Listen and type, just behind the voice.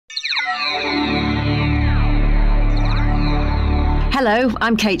Hello,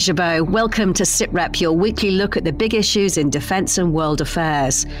 I'm Kate Gerbeau. Welcome to Sitrep, your weekly look at the big issues in defence and world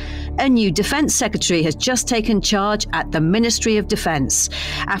affairs. A new Defence Secretary has just taken charge at the Ministry of Defence.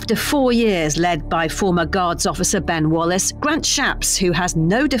 After 4 years led by former Guards officer Ben Wallace, Grant Shapps, who has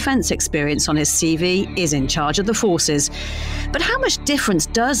no defence experience on his CV, is in charge of the forces. But how much difference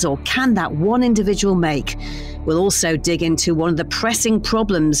does or can that one individual make? We'll also dig into one of the pressing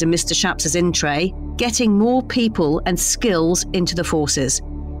problems in Mr. Shapps' in-tray, getting more people and skills into the forces.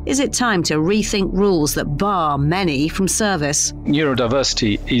 Is it time to rethink rules that bar many from service?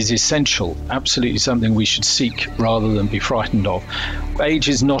 Neurodiversity is essential, absolutely something we should seek rather than be frightened of. Age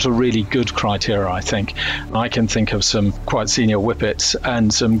is not a really good criteria, I think. I can think of some quite senior whippets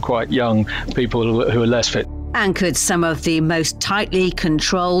and some quite young people who are less fit. And could some of the most tightly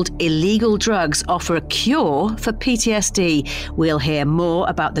controlled illegal drugs offer a cure for PTSD? We'll hear more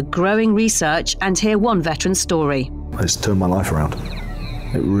about the growing research and hear one veteran's story. It's turned my life around.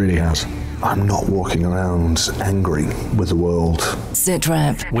 It really has. I'm not walking around angry with the world.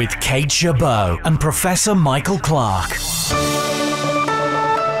 Sitrep with Kate Gerbeau and Professor Michael Clarke.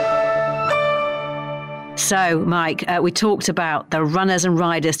 So, Mike, we talked about the runners and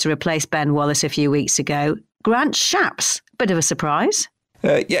riders to replace Ben Wallace a few weeks ago. Grant Shapps, bit of a surprise.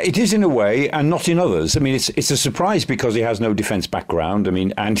 Yeah, it is in a way, and not in others. I mean, it's a surprise because he has no defence background. I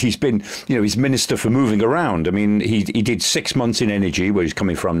mean, and he's been, he's Minister for moving around. I mean, he did 6 months in energy, where he's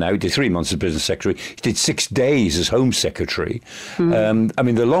coming from now. He did 3 months as Business Secretary. He did 6 days as Home Secretary. I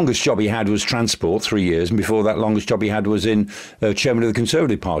mean, the longest job he had was transport, 3 years, and before that, longest job he had was in Chairman of the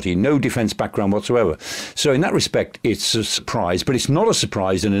Conservative Party. No defence background whatsoever. So in that respect, it's a surprise, but it's not a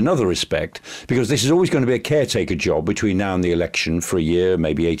surprise in another respect, because this is always going to be a caretaker job between now and the election for a year,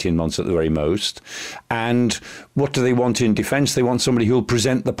 maybe 18 months at the very most. And what do they want in defence? They want somebody who will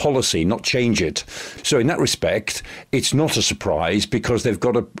present the policy, not change it. So in that respect, it's not a surprise because they've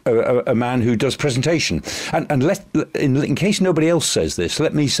got a man who does presentation. And in case nobody else says this,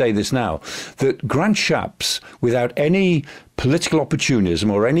 let me say this now, that Grant Shapps, without any political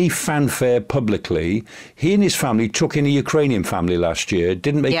opportunism or any fanfare publicly, he and his family took in a Ukrainian family last year,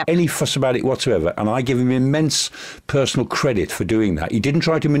 didn't make any fuss about it whatsoever, and I give him immense personal credit for doing that. He didn't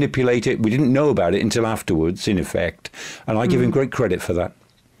try to manipulate it. We didn't know about it until afterwards, in effect, and I give him great credit for that.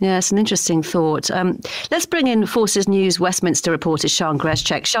 Yeah, it's an interesting thought. Let's bring in Forces News Westminster reporter Sian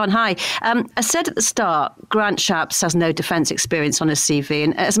Greschek. Sian, hi. I said at the start, Grant Shapps has no defence experience on his CV,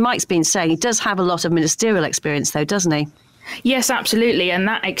 and as Mike's been saying, he does have a lot of ministerial experience, though, doesn't he? Yes, absolutely. And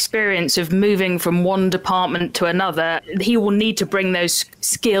that experience of moving from one department to another, he will need to bring those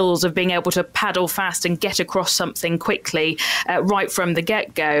skills of being able to paddle fast and get across something quickly right from the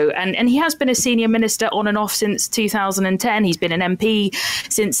get-go. And he has been a senior minister on and off since 2010. He's been an MP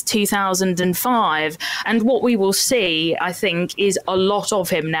since 2005. And what we will see, I think, is a lot of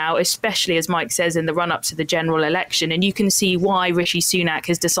him now, especially, as Mike says, in the run-up to the general election. And you can see why Rishi Sunak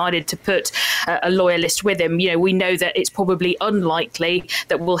has decided to put a loyalist with him. We know that it's probably unlikely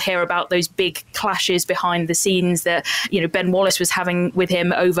that we'll hear about those big clashes behind the scenes that Ben Wallace was having with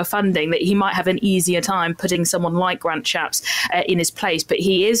him over funding, that he might have an easier time putting someone like Grant Shapps in his place. But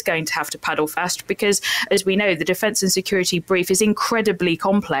he is going to have to paddle fast because, as we know, the defence and security brief is incredibly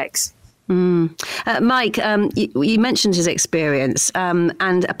complex. Mike, you mentioned his experience,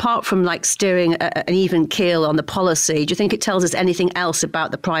 and apart from steering an even keel on the policy, do you think it tells us anything else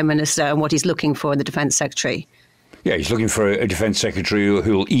about the Prime Minister and what he's looking for in the Defence Secretary? Yeah, he's looking for a defence secretary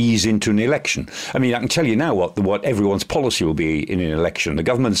who will ease into an election. I mean, I can tell you now what everyone's policy will be in an election. The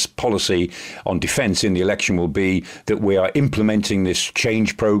government's policy on defence in the election will be that we are implementing this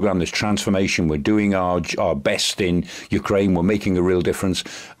change programme, this transformation. We're doing our best in Ukraine. We're making a real difference.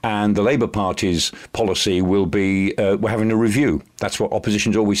 And the Labour Party's policy will be we're having a review. That's what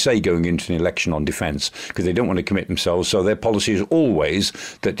oppositions always say going into an election on defence, because they don't want to commit themselves. So their policy is always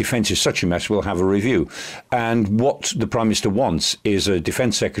that defence is such a mess, we'll have a review. And what the Prime Minister wants is a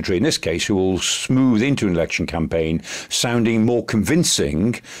Defence Secretary, in this case, who will smooth into an election campaign, sounding more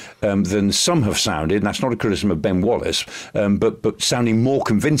convincing than some have sounded. And that's not a criticism of Ben Wallace, but sounding more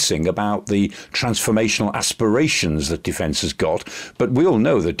convincing about the transformational aspirations that defence has got. But we all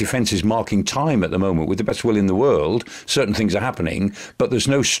know that defence is marking time at the moment with the best will in the world. Certain things are happening, but there's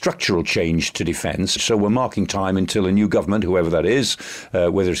no structural change to defence. So we're marking time until a new government, whoever that is,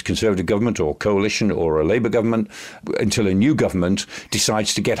 whether it's Conservative government or coalition or a Labour government, until a new government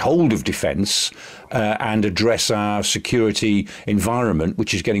decides to get hold of defence and address our security environment,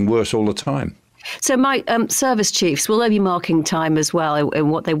 which is getting worse all the time. So, Mike, service chiefs, will they be marking time as well in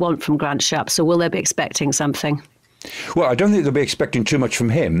what they want from Grant Shapps, or will they be expecting something? Well, I don't think they'll be expecting too much from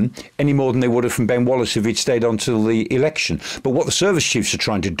him, any more than they would have from Ben Wallace if he'd stayed on till the election. But what the service chiefs are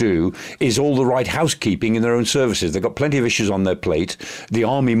trying to do is all the right housekeeping in their own services. They've got plenty of issues on their plate, the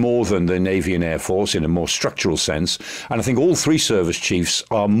Army more than the Navy and Air Force in a more structural sense. And I think all three service chiefs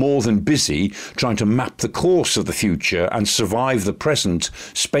are more than busy trying to map the course of the future and survive the present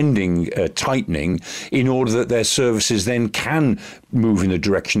spending tightening in order that their services then can move in the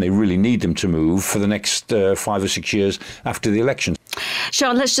direction they really need them to move for the next 5 or 6 years after the election.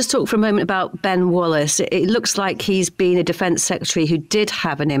 Sean, let's just talk for a moment about Ben Wallace. It looks like he's been a Defence Secretary who did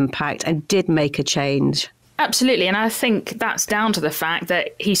have an impact and did make a change. Absolutely. And I think that's down to the fact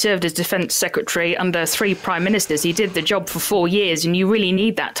that he served as Defence Secretary under 3 prime ministers. He did the job for 4 years, and you really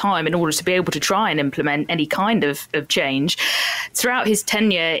need that time in order to be able to try and implement any kind of change. Throughout his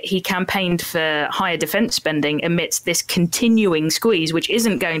tenure, he campaigned for higher defence spending amidst this continuing squeeze, which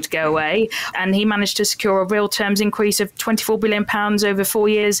isn't going to go away. And he managed to secure a real terms increase of £24 billion over 4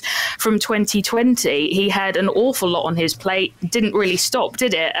 years from 2020. He had an awful lot on his plate. Didn't really stop,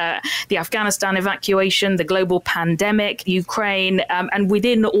 did it? The Afghanistan evacuation, the global pandemic, Ukraine, and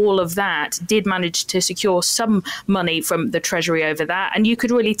within all of that did manage to secure some money from the Treasury over that. And you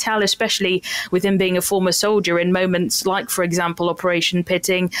could really tell, especially with him being a former soldier, in moments like, for example, Operation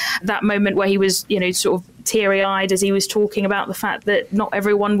Pitting, that moment where he was, sort of teary-eyed as he was talking about the fact that not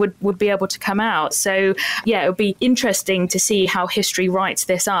everyone would be able to come out. So, yeah, it would be interesting to see how history writes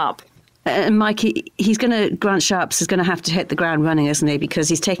this up. And Mike, Grant Shapps is going to have to hit the ground running, isn't he? Because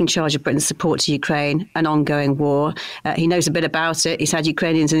he's taking charge of Britain's support to Ukraine, an ongoing war. He knows a bit about it. He's had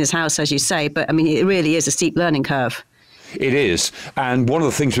Ukrainians in his house, as you say. But, I mean, it really is a steep learning curve. It is. And one of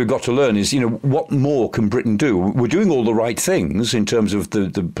the things we've got to learn is, what more can Britain do? We're doing all the right things in terms of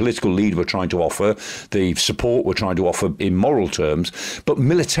the political lead we're trying to offer, the support we're trying to offer in moral terms. But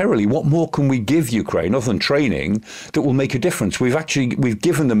militarily, what more can we give Ukraine other than training that will make a difference? We've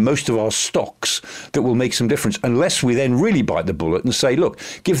given them most of our stocks that will make some difference, unless we then really bite the bullet and say, look,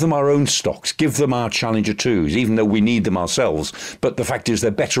 give them our own stocks, give them our Challenger 2s, even though we need them ourselves. But the fact is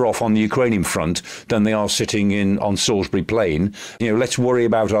they're better off on the Ukrainian front than they are sitting on Salisbury Plain. Let's worry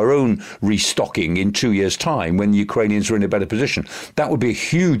about our own restocking in 2 years' time when the Ukrainians are in a better position. That would be a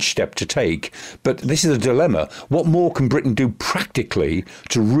huge step to take. But this is a dilemma. What more can Britain do practically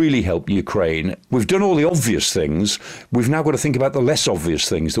to really help Ukraine? We've done all the obvious things. We've now got to think about the less obvious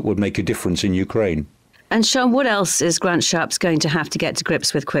things that would make a difference in Ukraine. And Sean, what else is Grant Shapps going to have to get to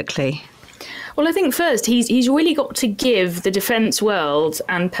grips with quickly? Well, I think first he's really got to give the defence world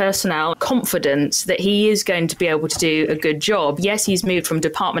and personnel confidence that he is going to be able to do a good job. Yes, he's moved from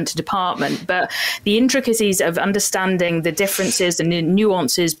department to department, but the intricacies of understanding the differences and the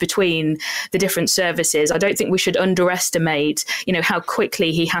nuances between the different services, I don't think we should underestimate, how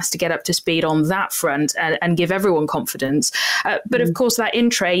quickly he has to get up to speed on that front and give everyone confidence. But of course, that in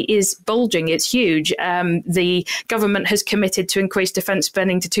tray is bulging. It's huge. The government has committed to increase defence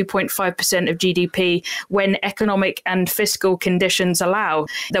spending to 2.5% of GDP when economic and fiscal conditions allow.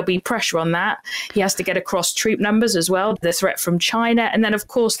 There'll be pressure on that. He has to get across troop numbers as well, the threat from China. And then, of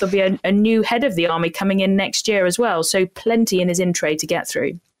course, there'll be a new head of the army coming in next year as well. So plenty in his in tray to get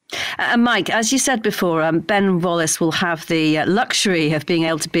through. Mike, as you said before, Ben Wallace will have the luxury of being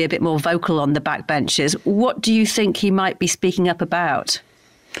able to be a bit more vocal on the backbenches. What do you think he might be speaking up about?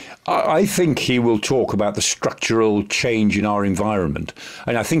 I think he will talk about the structural change in our environment.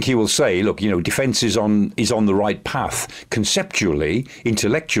 And I think he will say, look, defence is on the right path conceptually,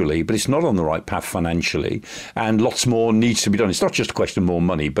 intellectually, but it's not on the right path financially. And lots more needs to be done. It's not just a question of more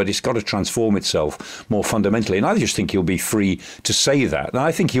money, but it's got to transform itself more fundamentally. And I just think he'll be free to say that. And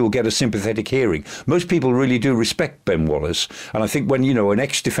I think he will get a sympathetic hearing. Most people really do respect Ben Wallace. And I think when, an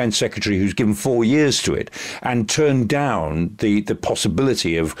ex-defence secretary who's given 4 years to it and turned down the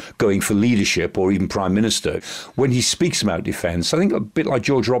possibility of going for leadership or even prime minister, when he speaks about defence, I think a bit like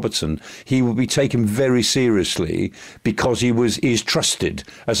George Robertson, he will be taken very seriously because he is trusted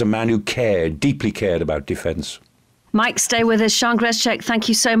as a man who deeply cared about defence. Mike, stay with us. Sean Greschek, thank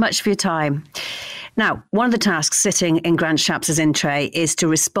you so much for your time. Now, one of the tasks sitting in Grant Shapps' in tray is to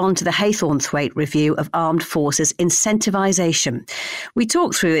respond to the Haythornthwaite review of armed forces incentivisation. We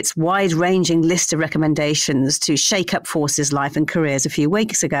talked through its wide-ranging list of recommendations to shake up forces' life and careers a few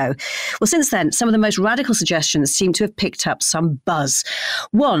weeks ago. Well, since then, some of the most radical suggestions seem to have picked up some buzz.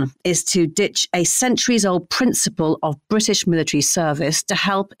 One is to ditch a centuries-old principle of British military service to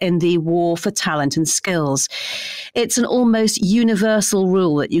help in the war for talent and skills. It's an almost universal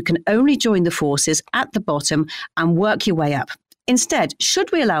rule that you can only join the forces at the bottom and work your way up. Instead,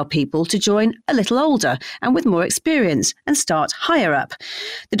 should we allow people to join a little older and with more experience and start higher up?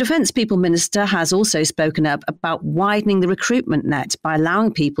 The Defence People Minister has also spoken up about widening the recruitment net by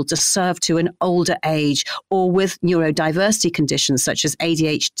allowing people to serve to an older age or with neurodiversity conditions such as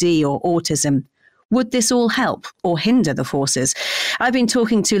ADHD or autism. Would this all help or hinder the forces? I've been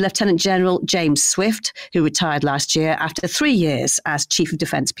talking to Lieutenant General James Swift, who retired last year after 3 years as Chief of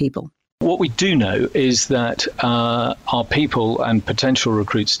Defence People. What we do know is that our people and potential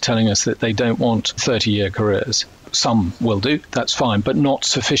recruits are telling us that they don't want 30-year careers. Some will do, that's fine, but not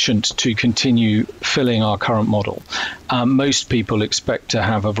sufficient to continue filling our current model. Most people expect to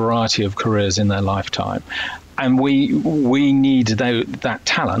have a variety of careers in their lifetime. And we need that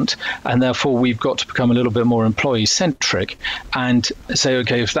talent, and therefore we've got to become a little bit more employee-centric and say,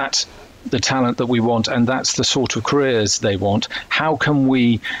 okay, if that's the talent that we want and that's the sort of careers they want, how can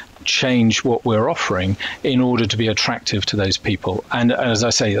we change what we're offering in order to be attractive to those people? And as I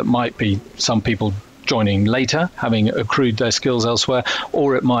say, that might be some people joining later, having accrued their skills elsewhere,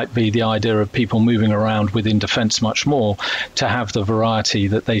 or it might be the idea of people moving around within defence much more to have the variety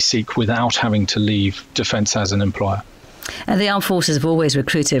that they seek without having to leave defence as an employer. The armed forces have always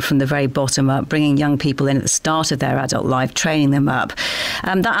recruited from the very bottom up, bringing young people in at the start of their adult life, training them up.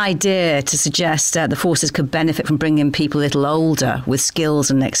 That idea to suggest the forces could benefit from bringing people a little older with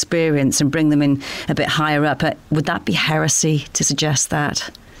skills and experience and bring them in a bit higher up, would that be heresy to suggest that?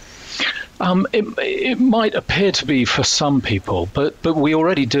 It might appear to be for some people, but we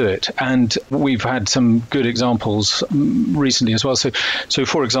already do it, and we've had some good examples recently as well. So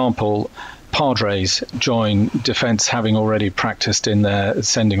for example, Padres join defence having already practiced in their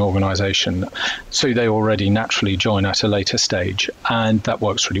sending organisation, so they already naturally join at a later stage, and that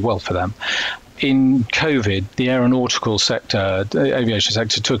works really well for them. In COVID, the aeronautical sector, the aviation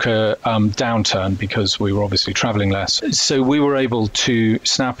sector, took a downturn because we were obviously travelling less. So we were able to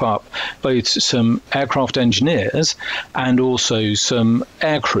snap up both some aircraft engineers and also some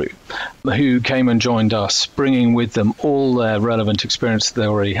aircrew who came and joined us, bringing with them all their relevant experience that they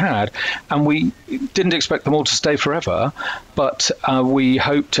already had. And we didn't expect them all to stay forever, but we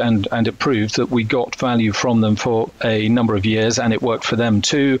hoped, and it proved, that we got value from them for a number of years, and it worked for them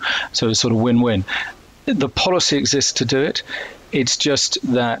too. So it's sort of win-win. The policy exists to do it. It's just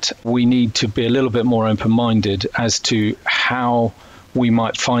that we need to be a little bit more open-minded as to how we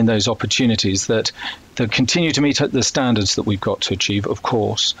might find those opportunities that continue to meet the standards that we've got to achieve, of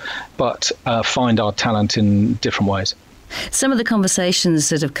course, but find our talent in different ways. Some of the conversations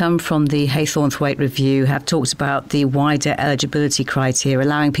that have come from the Haythornthwaite review have talked about the wider eligibility criteria,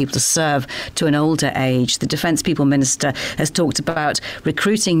 allowing people to serve to an older age. The Defence People Minister has talked about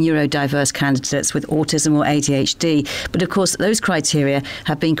recruiting neurodiverse candidates with autism or ADHD. But of course, those criteria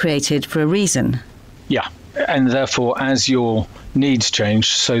have been created for a reason. Yeah. And therefore, as your needs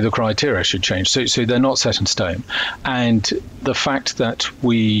change, so the criteria should change. So they're not set in stone. And the fact that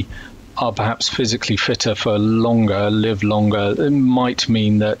we are perhaps physically fitter for longer, live longer, it might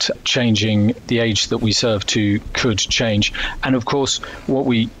mean that changing the age that we serve to could change. And of course, what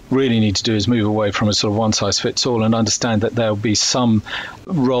we really need to do is move away from a sort of one-size-fits-all and understand that there'll be some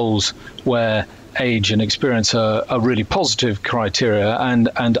roles where age and experience are really positive criteria, and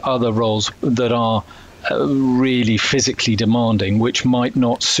other roles that are really physically demanding, which might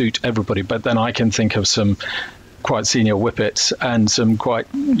not suit everybody. But then I can think of some quite senior whippets and some quite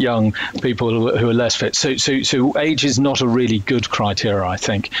young people who are less fit. So age is not a really good criteria, I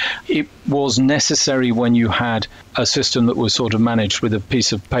think. It was necessary when you had a system that was sort of managed with a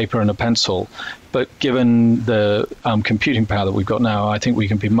piece of paper and a pencil. But given the computing power that we've got now, I think we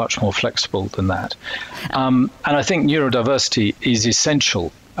can be much more flexible than that. And I think neurodiversity is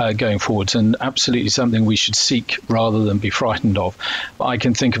essential going forwards, and absolutely something we should seek rather than be frightened of. I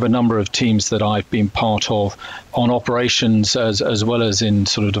can think of a number of teams that I've been part of on operations as well as in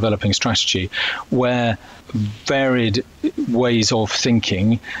sort of developing strategy, where varied ways of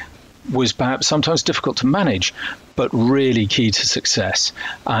thinking was perhaps sometimes difficult to manage, but really key to success.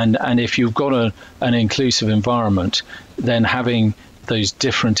 And if you've got an inclusive environment, then having those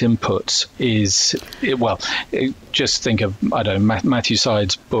different inputs just think of, Matthew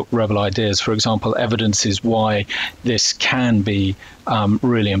Syed's book, Rebel Ideas, for example. Evidence is why this can be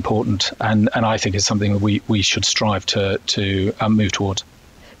really important. And I think it's something that we should strive to move towards.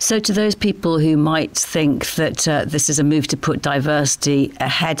 So to those people who might think that this is a move to put diversity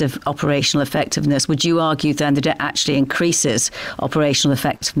ahead of operational effectiveness, would you argue then that it actually increases operational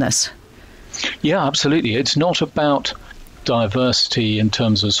effectiveness? Yeah, absolutely. It's not about diversity in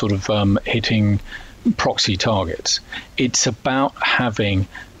terms of sort of hitting proxy targets. It's about having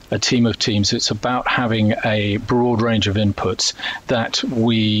a team of teams. It's about having a broad range of inputs that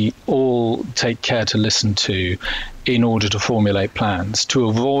we all take care to listen to in order to formulate plans, to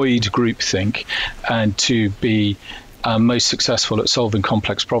avoid groupthink and to be most successful at solving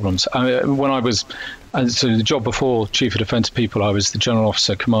complex problems. When I was, so the job before Chief of Defence People, I was the General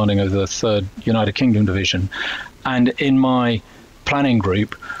Officer commanding of the 3rd United Kingdom Division. And in my planning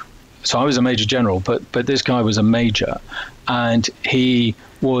group, so I was a Major General, but this guy was a Major, and he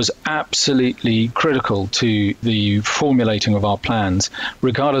was absolutely critical to the formulating of our plans,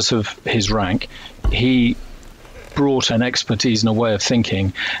 regardless of his rank. He brought an expertise and a way of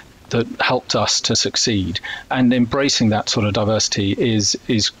thinking that helped us to succeed, and embracing that sort of diversity is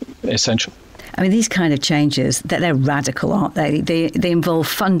essential. I mean, these kind of changes, they're radical, aren't they? They involve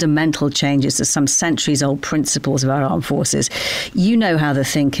fundamental changes to some centuries-old principles of our armed forces. You know how the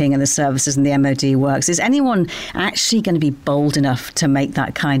thinking and the services and the MOD works. Is anyone actually going to be bold enough to make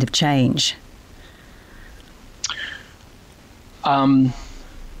that kind of change? It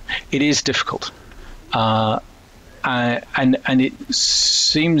is difficult. And it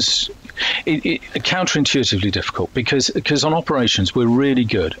seems counterintuitively difficult because on operations we're really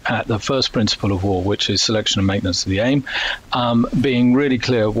good at the first principle of war, which is selection and maintenance of the aim, being really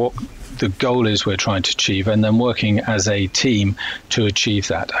clear what the goal is we're trying to achieve, and then working as a team to achieve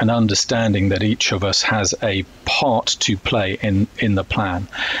that, and understanding that each of us has a part to play in the plan.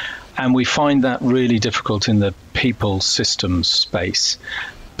 And we find that really difficult in the people systems space.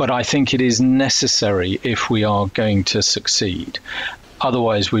 But I think it is necessary if we are going to succeed.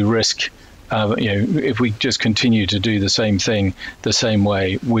 Otherwise, we risk, if we just continue to do the same thing the same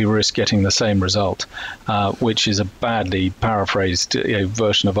way, we risk getting the same result, which is a badly paraphrased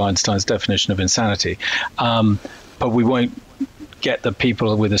version of Einstein's definition of insanity. But we won't get the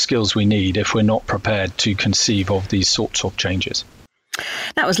people with the skills we need if we're not prepared to conceive of these sorts of changes.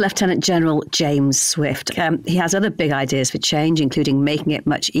 That was Lieutenant General James Swift. He has other big ideas for change, including making it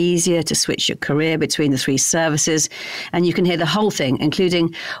much easier to switch your career between the 3 services. And you can hear the whole thing,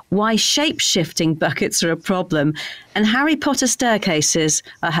 including why shape-shifting buckets are a problem and Harry Potter staircases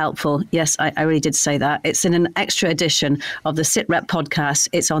are helpful. Yes, I really did say that. It's in an extra edition of the Sitrep podcast.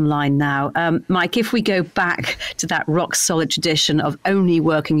 It's online now. Mike, if we go back to that rock-solid tradition of only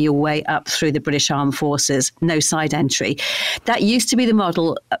working your way up through the British Armed Forces, no side entry, that used to be the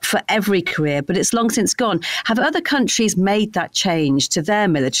model for every career, but it's long since gone. Have other countries made that change to their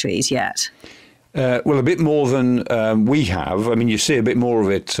militaries yet? Well, a bit more than we have. I mean, you see a bit more of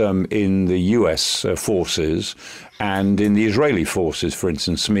it in the US forces and in the Israeli forces, for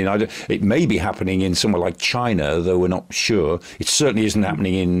instance. I mean, it may be happening in somewhere like China, though we're not sure. It certainly isn't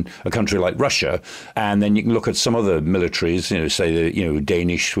happening in a country like Russia. And then you can look at some other militaries, say the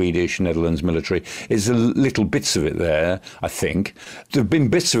Danish, Swedish, Netherlands military. There's little bits of it there, I think. There have been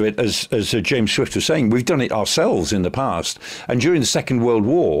bits of it, as James Swift was saying. We've done it ourselves in the past. And during the Second World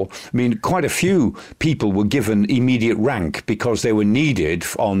War, I mean, quite a few people were given immediate rank because they were needed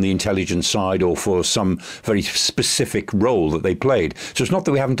on the intelligence side or for some very specific role that they played. So it's not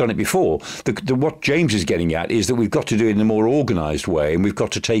that we haven't done it before. What James is getting at is that we've got to do it in a more organised way, and we've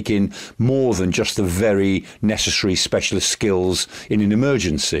got to take in more than just the very necessary specialist skills in an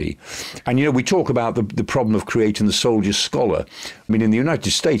emergency. And, we talk about the problem of creating the soldier scholar. I mean, in the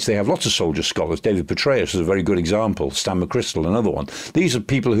United States, they have lots of soldier scholars. David Petraeus is a very good example. Stan McChrystal, another one. These are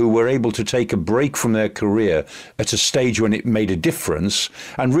people who were able to take a break from their career at a stage when it made a difference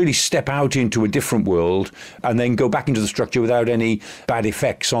and really step out into a different world and then go back into the structure without any bad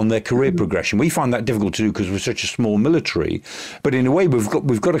effects on their career progression. We find that difficult to do because we're such a small military. But in a way,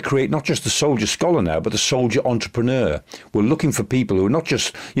 we've got to create not just the soldier scholar now, but the soldier entrepreneur. We're looking for people who are not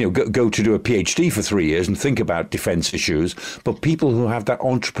just go to do a PhD for 3 years and think about defence issues, but people who have that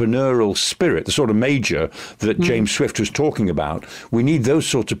entrepreneurial spirit, the sort of major that James Swift was talking about. We need those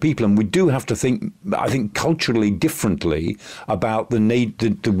sorts of people, and we do have to think, I think, culturally differently about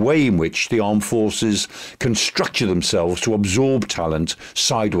the way in which the armed forces can structure themselves to absorb talent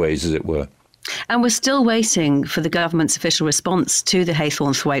sideways, as it were. And we're still waiting for the government's official response to the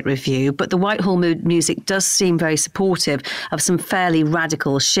Haythornthwaite review, but the Whitehall music does seem very supportive of some fairly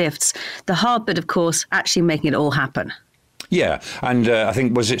radical shifts. The hard bit, of course, actually making it all happen. Yeah, and I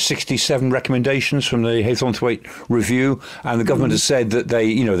think, was it 67 recommendations from the Haythornthwaite review? And the government has said that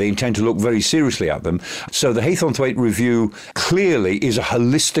they intend to look very seriously at them. So the Haythornthwaite review clearly is a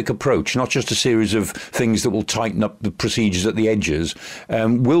holistic approach, not just a series of things that will tighten up the procedures at the edges.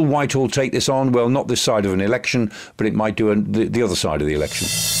 Will Whitehall take this on? Well, not this side of an election, but it might do the other side of the election.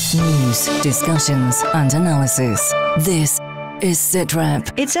 News, discussions and analysis. This is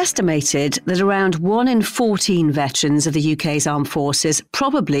Sitrep. It's estimated that around 1 in 14 veterans of the UK's armed forces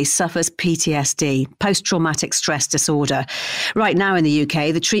probably suffers PTSD, post-traumatic stress disorder. Right now in the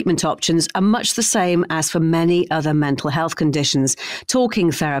UK, the treatment options are much the same as for many other mental health conditions,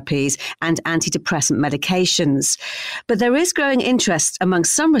 talking therapies and antidepressant medications. But there is growing interest among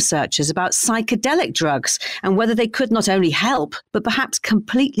some researchers about psychedelic drugs and whether they could not only help, but perhaps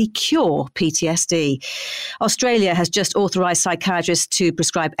completely cure PTSD. Australia has just authorised psychiatrists to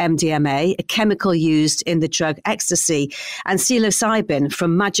prescribe MDMA, a chemical used in the drug ecstasy, and psilocybin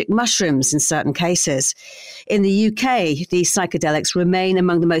from magic mushrooms in certain cases. In the UK, these psychedelics remain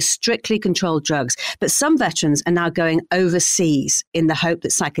among the most strictly controlled drugs, but some veterans are now going overseas in the hope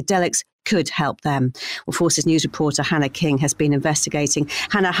that psychedelics could help them. Well, Forces News reporter Hannah King has been investigating.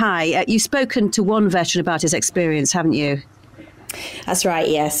 Hannah, hi. You've spoken to one veteran about his experience, haven't you? That's right,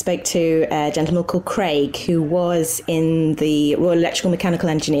 yes. Spoke to a gentleman called Craig, who was in the Royal Electrical Mechanical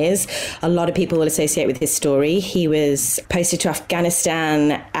Engineers. A lot of people will associate with his story. He was posted to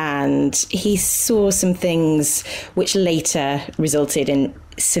Afghanistan and he saw some things which later resulted in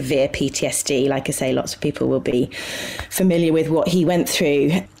severe PTSD. Like I say, lots of people will be familiar with what he went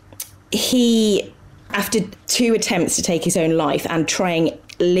through. He, after 2 attempts to take his own life and trying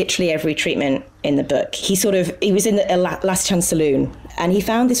literally every treatment in the book, he was in a last chance saloon, and he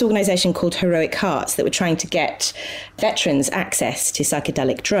found this organisation called Heroic Hearts that were trying to get veterans access to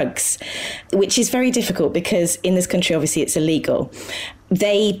psychedelic drugs, which is very difficult because in this country, obviously, it's illegal.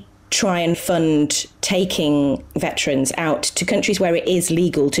 They try and fund taking veterans out to countries where it is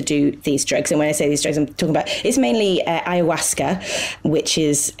legal to do these drugs. And when I say these drugs, I'm talking about, it's mainly ayahuasca, which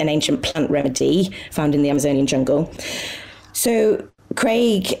is an ancient plant remedy found in the Amazonian jungle. So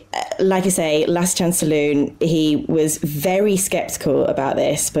Craig, like I say, last chance saloon, he was very sceptical about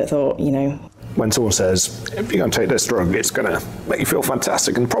this, but thought, when someone says, if you're going to take this drug, it's going to make you feel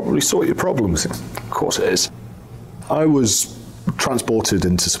fantastic and probably sort your problems. Of course it is. I was transported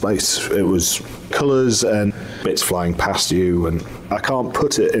into space. It was colours and bits flying past you, and I can't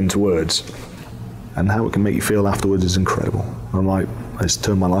put it into words. And how it can make you feel afterwards is incredible. I'm like, it's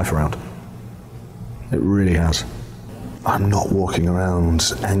turned my life around. It really has. I'm not walking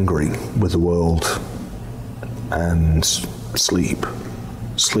around angry with the world, and sleep.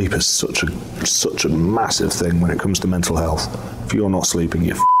 Sleep is such a massive thing when it comes to mental health. If you're not sleeping,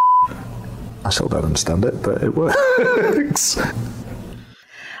 you're I still don't understand it, but it works.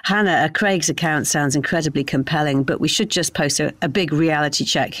 Hannah, Craig's account sounds incredibly compelling, but we should just post a big reality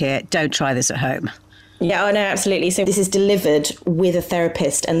check here. Don't try this at home. Yeah, no, absolutely. So this is delivered with a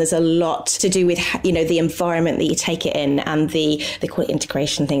therapist, and there's a lot to do with, the environment that you take it in, and they call it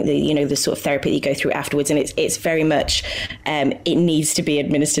integration thing, the sort of therapy that you go through afterwards. And it's very much, it needs to be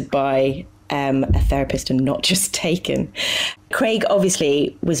administered by a therapist and not just taken. Craig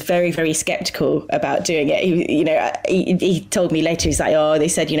obviously was very, very skeptical about doing it. He told me later, he's like, they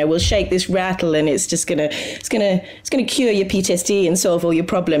said, we'll shake this rattle and it's gonna cure your PTSD and solve all your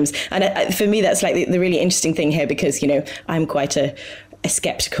problems. And for me, that's like the really interesting thing here, because, I'm quite a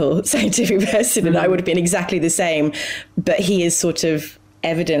skeptical scientific person, and I would have been exactly the same. But he is sort of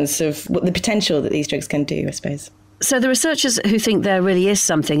evidence of what the potential that these drugs can do, I suppose. So the researchers who think there really is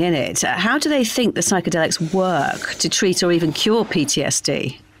something in it, how do they think the psychedelics work to treat or even cure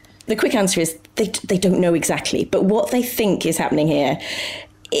PTSD? The quick answer is they don't know exactly. But what they think is happening here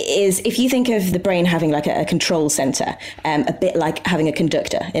is, if you think of the brain having like a control centre, a bit like having a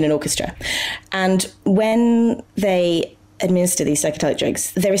conductor in an orchestra. And when they administer these psychedelic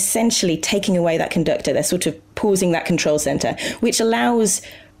drugs, they're essentially taking away that conductor. They're sort of pausing that control centre, which allows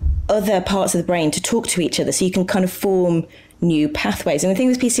other parts of the brain to talk to each other, so you can kind of form new pathways. And the thing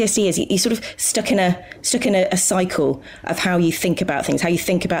with PTSD is you're sort of stuck in a cycle of how you think about things, how you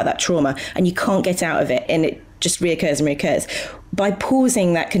think about that trauma, and you can't get out of it, and it just reoccurs and reoccurs. By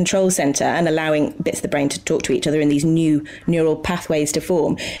pausing that control centre and allowing bits of the brain to talk to each other and these new neural pathways to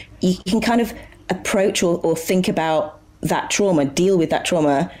form, you can kind of approach or think about that trauma, deal with that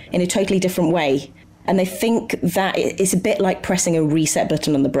trauma in a totally different way. And they think that it's a bit like pressing a reset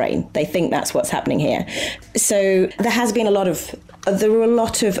button on the brain. They think that's what's happening here. So there were a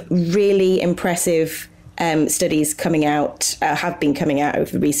lot of really impressive studies coming out, have been coming out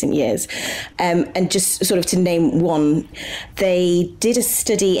over recent years. And just sort of to name one, they did a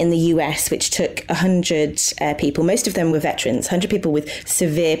study in the US which took 100 people. Most of them were veterans, 100 people with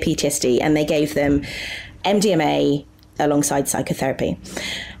severe PTSD, and they gave them MDMA alongside psychotherapy.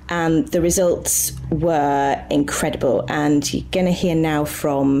 And the results were incredible. And you're going to hear now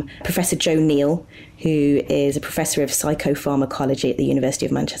from Professor Joe Neal, who is a professor of psychopharmacology at the University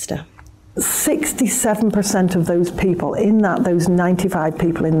of Manchester. 67% of those people in that, those 95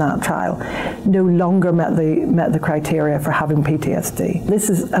 people in that trial, no longer met the criteria for having PTSD. This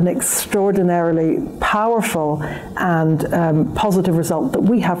is an extraordinarily powerful and positive result that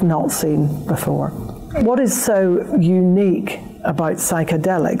we have not seen before. What is so unique about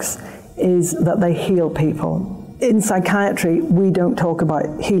psychedelics is that they heal people. In psychiatry, we don't talk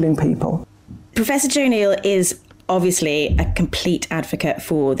about healing people. Professor Jo Neal is obviously a complete advocate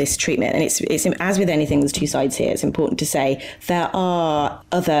for this treatment. And it's as with anything, there's two sides here. It's important to say there are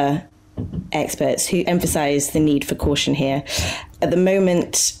other experts who emphasize the need for caution here. At the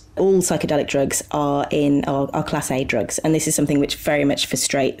moment, all psychedelic drugs are Class A drugs, and this is something which very much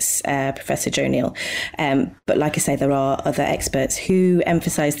frustrates Professor Jo Neal. But like I say, there are other experts who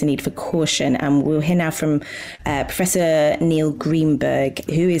emphasise the need for caution, and we'll hear now from Professor Neil Greenberg,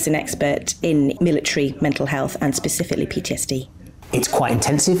 who is an expert in military mental health and specifically PTSD. It's quite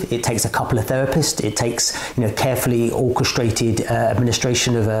intensive. It takes a couple of therapists. It takes, carefully orchestrated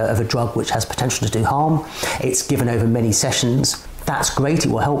administration of a drug which has potential to do harm. It's given over many sessions. That's great,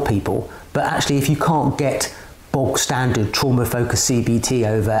 it will help people, but actually if you can't get bog standard trauma-focused CBT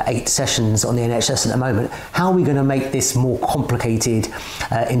over 8 sessions on the NHS at the moment, how are we going to make this more complicated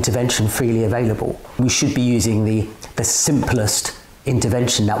intervention freely available? We should be using the simplest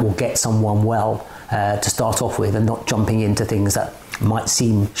intervention that will get someone well to start off with, and not jumping into things that might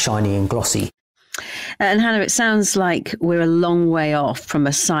seem shiny and glossy. And Hannah, it sounds like we're a long way off from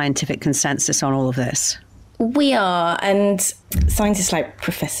a scientific consensus on all of this. We are, and scientists like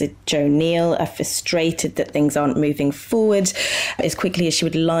Professor Jo Neal are frustrated that things aren't moving forward as quickly as she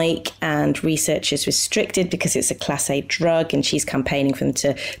would like, and research is restricted because it's a Class A drug, and she's campaigning for them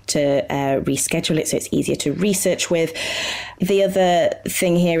to reschedule it so it's easier to research with. The other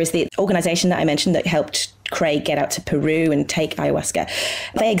thing here is the organisation that I mentioned that helped Craig get out to Peru and take ayahuasca.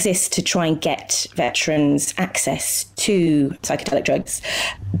 They exist to try and get veterans access to psychedelic drugs,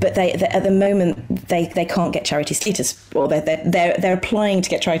 but they at the moment they can't get charity status, or they're applying to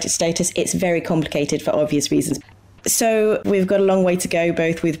get charity status. It's very complicated for obvious reasons. So we've got a long way to go,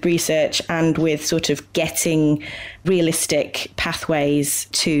 both with research and with sort of getting realistic pathways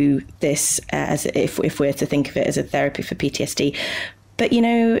to this, as if we're to think of it as a therapy for PTSD. But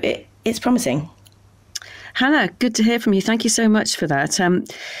it's promising. Hannah, good to hear from you. Thank you so much for that.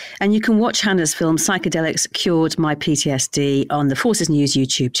 And you can watch Hannah's film Psychedelics Cured My PTSD on the Forces News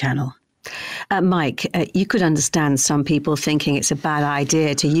YouTube channel. Mike, you could understand some people thinking it's a bad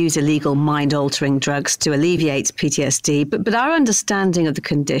idea to use illegal mind-altering drugs to alleviate PTSD, but our understanding of the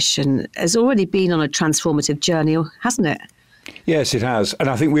condition has already been on a transformative journey, hasn't it? Yes, it has. And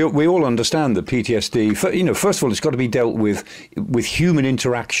I think we all understand that PTSD, first of all, it's got to be dealt with human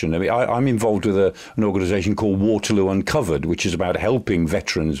interaction. I mean, I'm involved with an organisation called Waterloo Uncovered, which is about helping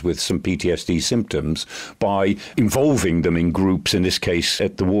veterans with some PTSD symptoms by involving them in groups, in this case,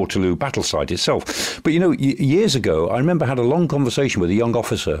 at the Waterloo battle site itself. But, years ago, I remember I had a long conversation with a young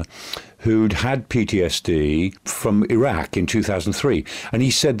officer who'd had PTSD from Iraq in 2003. And he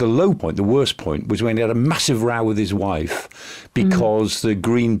said the low point, the worst point, was when he had a massive row with his wife because the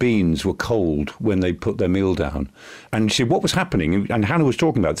green beans were cold when they put their meal down. And he said, what was happening? And Hannah was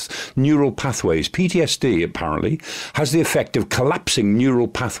talking about this, neural pathways. PTSD, apparently, has the effect of collapsing neural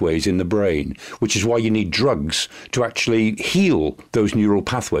pathways in the brain, which is why you need drugs to actually heal those neural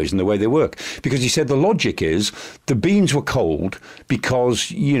pathways and the way they work. Because he said the logic is the beans were cold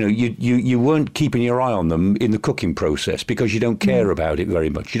because, you weren't keeping your eye on them in the cooking process because you don't care about it very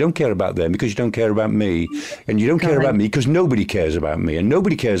much. You don't care about them because you don't care about me. And you don't care about me because nobody cares about me. And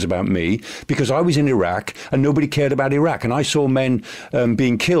nobody cares about me because I was in Iraq and nobody cared about Iraq. And I saw men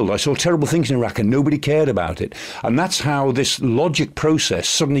being killed. I saw terrible things in Iraq and nobody cared about it. And that's how this logic process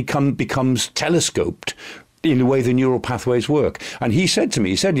suddenly becomes telescoped in the way the neural pathways work. And he said to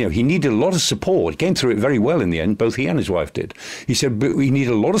me, he needed a lot of support. He came through it very well in the end, both he and his wife did. He said, but we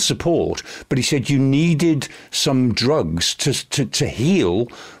needed a lot of support, but he said you needed some drugs to heal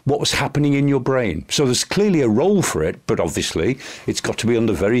what was happening in your brain. So there's clearly a role for it, but obviously it's got to be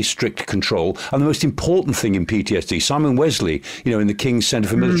under very strict control. And the most important thing in PTSD, Simon Wesley, in the King's Centre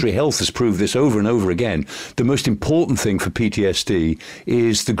for Military Health has proved this over and over again. The most important thing for PTSD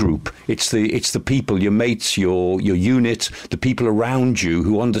is the group. It's the people, your mates, your unit, the people around you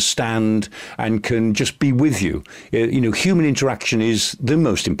who understand and can just be with you. Human interaction is the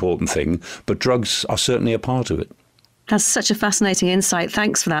most important thing, but drugs are certainly a part of it. That's such a fascinating insight.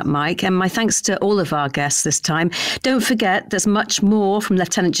 Thanks for that, Mike. And my thanks to all of our guests this time. Don't forget, there's much more from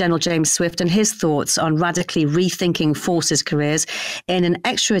Lieutenant General James Swift and his thoughts on radically rethinking forces careers in an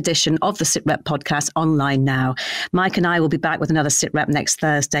extra edition of the Sitrep podcast online now. Mike and I will be back with another Sitrep next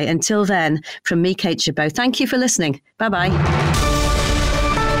Thursday. Until then, from me, Kate Gerbeau, thank you for listening. Bye-bye.